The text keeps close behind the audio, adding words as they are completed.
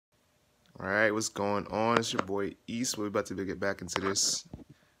Alright, what's going on? It's your boy East. We're about to get back into this.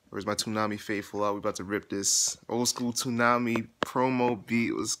 Where's my Toonami faithful out? We're about to rip this old school Toonami promo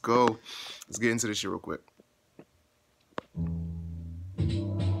beat. Let's go. Let's get into this shit real quick.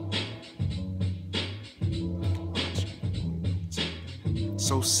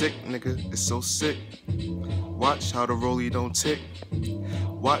 So sick, nigga. It's so sick. Watch how the rollie don't tick.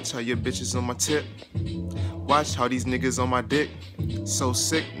 Watch how your bitch is on my tip. Watch how these niggas on my dick. So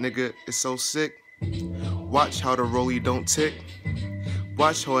sick, nigga, it's so sick. Watch how the rollie don't tick.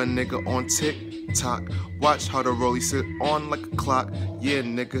 Watch how a nigga on tick-tock. Watch how the rollie sit on like a clock. Yeah,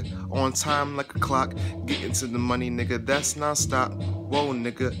 nigga, on time like a clock. Getting to the money, nigga, that's non-stop. Whoa,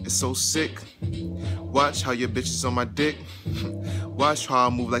 nigga, it's so sick. Watch how your bitch is on my dick. Watch how I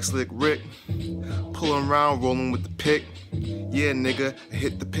move like Slick Rick. Pulling around, rolling with the pick. Yeah, nigga,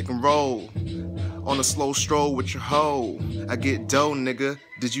 hit the pick and roll. On a slow stroll with your hoe. I get dough, nigga.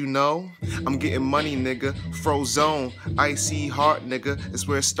 Did you know? I'm getting money, nigga. Frozone. Icy heart, nigga. It's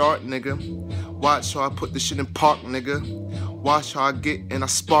where it start, nigga. Watch how I put this shit in park, nigga. Watch how I get and I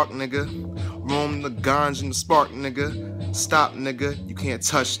spark, nigga. Roam the ganja and the spark, nigga. Stop, nigga. You can't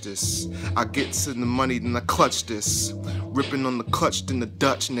touch this. I get to the money, then I clutch this. Ripping on the clutch, then the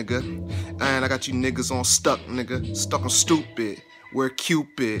Dutch, nigga. And I got you niggas on stuck, nigga. Stuck on stupid. We're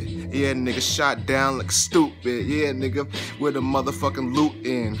Cupid, yeah, nigga, shot down like stupid, yeah, nigga, where the motherfucking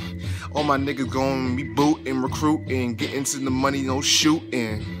lootin'. All my niggas gon' be bootin', recruiting, getting to the money, no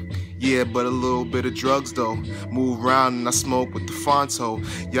shooting. Yeah, but a little bit of drugs though. Move around and I smoke with the Fonto.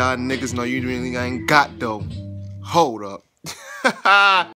 Y'all niggas know you really ain't got though. Hold up.